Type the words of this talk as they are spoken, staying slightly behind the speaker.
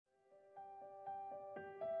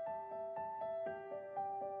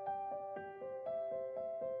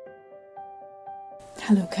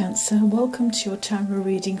Hello Cancer, welcome to your tarot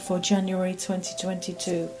reading for January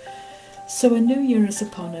 2022. So a new year is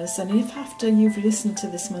upon us, and if after you've listened to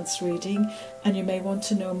this month's reading and you may want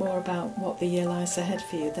to know more about what the year lies ahead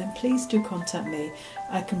for you, then please do contact me.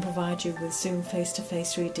 I can provide you with Zoom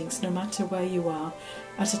face-to-face readings no matter where you are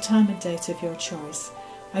at a time and date of your choice.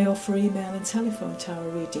 I offer email and telephone tarot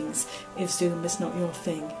readings if Zoom is not your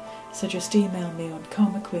thing, so just email me on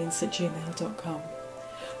karmaqueens@gmail.com.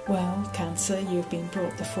 Well, Cancer, you've been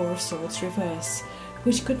brought the Four of Swords reverse,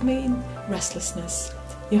 which could mean restlessness.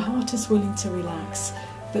 Your heart is willing to relax,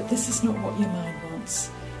 but this is not what your mind wants.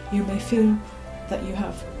 You may feel that you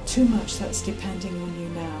have too much that's depending on you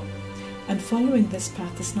now, and following this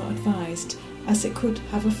path is not advised, as it could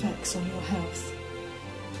have effects on your health.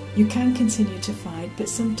 You can continue to fight, but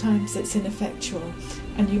sometimes it's ineffectual,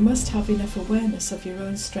 and you must have enough awareness of your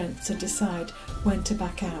own strength to decide when to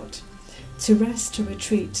back out. To rest, to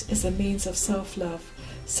retreat, is a means of self-love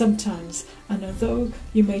sometimes, and although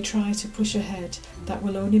you may try to push ahead, that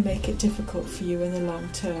will only make it difficult for you in the long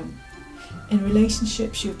term. In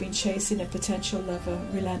relationships, you've been chasing a potential lover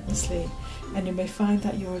relentlessly, and you may find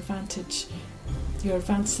that your advances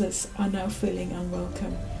are now feeling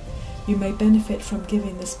unwelcome. You may benefit from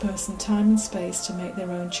giving this person time and space to make their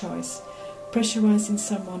own choice. Pressurizing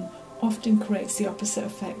someone often creates the opposite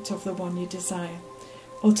effect of the one you desire.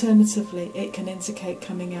 Alternatively, it can indicate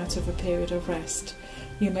coming out of a period of rest.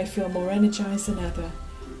 You may feel more energized than ever.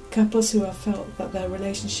 Couples who have felt that their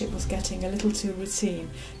relationship was getting a little too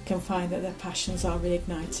routine can find that their passions are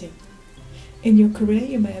reigniting. In your career,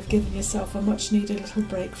 you may have given yourself a much-needed little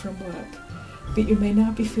break from work, but you may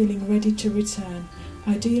now be feeling ready to return.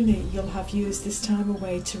 Ideally, you'll have used this time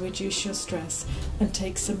away to reduce your stress and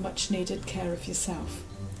take some much-needed care of yourself.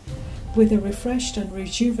 With a refreshed and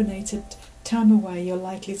rejuvenated time away, you're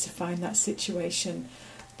likely to find that situation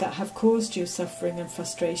that have caused you suffering and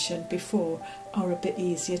frustration before are a bit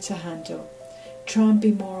easier to handle. Try and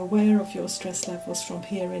be more aware of your stress levels from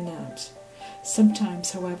here in out.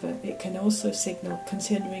 Sometimes, however, it can also signal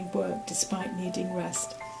continuing work despite needing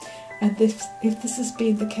rest. And if this has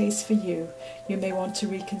been the case for you, you may want to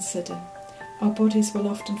reconsider. Our bodies will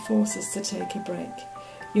often force us to take a break.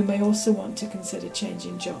 You may also want to consider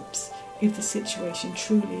changing jobs if the situation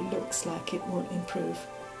truly looks like it won't improve.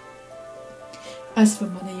 As for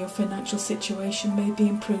money, your financial situation may be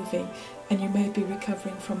improving, and you may be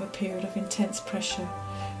recovering from a period of intense pressure.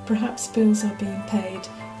 Perhaps bills are being paid,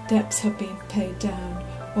 debts have been paid down,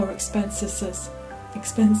 or expenses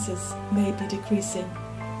may be decreasing.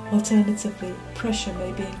 Alternatively, pressure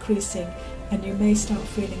may be increasing, and you may start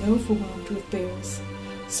feeling overwhelmed with bills.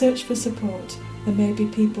 Search for support. There may be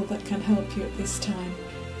people that can help you at this time.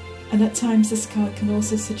 And at times this card can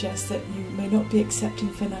also suggest that you may not be accepting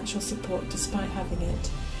financial support despite having it.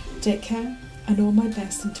 Take care, and all my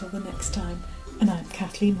best until the next time. And I'm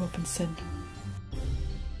Kathleen Robinson.